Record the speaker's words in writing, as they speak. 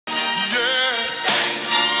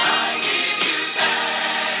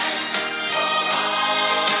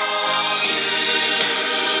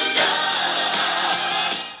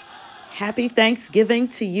Happy Thanksgiving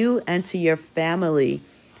to you and to your family.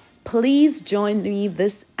 Please join me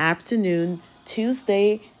this afternoon,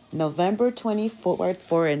 Tuesday, November 24th,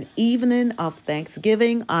 for an evening of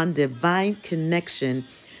Thanksgiving on Divine Connection.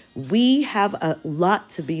 We have a lot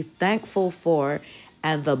to be thankful for,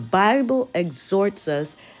 and the Bible exhorts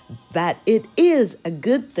us that it is a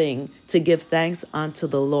good thing to give thanks unto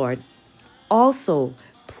the Lord. Also,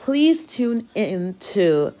 please tune in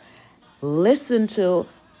to listen to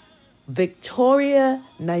Victoria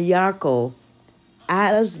Nayarko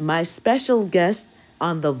as my special guest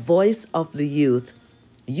on The Voice of the Youth.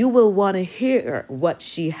 You will want to hear what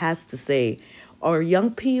she has to say. Our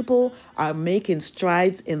young people are making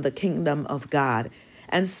strides in the kingdom of God.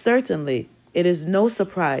 And certainly, it is no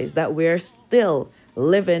surprise that we're still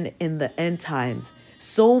living in the end times.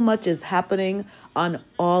 So much is happening on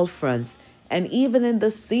all fronts. And even in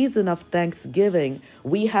the season of Thanksgiving,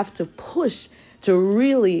 we have to push to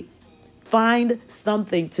really find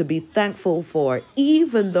something to be thankful for,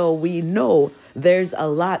 even though we know there's a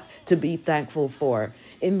lot to be thankful for.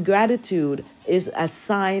 Ingratitude is a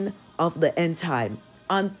sign of the end time,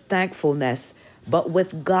 unthankfulness. But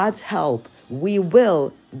with God's help, we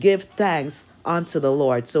will give thanks unto the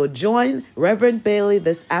Lord. So join Reverend Bailey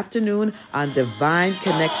this afternoon on Divine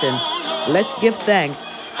Connection. Let's give thanks.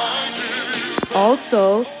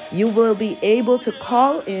 Also, you will be able to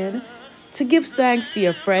call in to give thanks to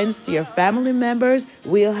your friends, to your family members.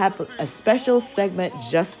 We'll have a special segment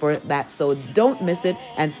just for that. So don't miss it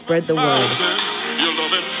and spread the word. Your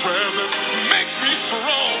loving presence makes me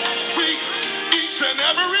strong. See, each and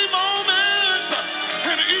every moment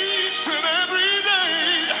and each and every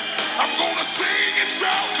day, I'm gonna sing and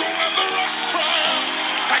shout. Don't let the rocks cry out.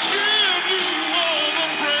 I give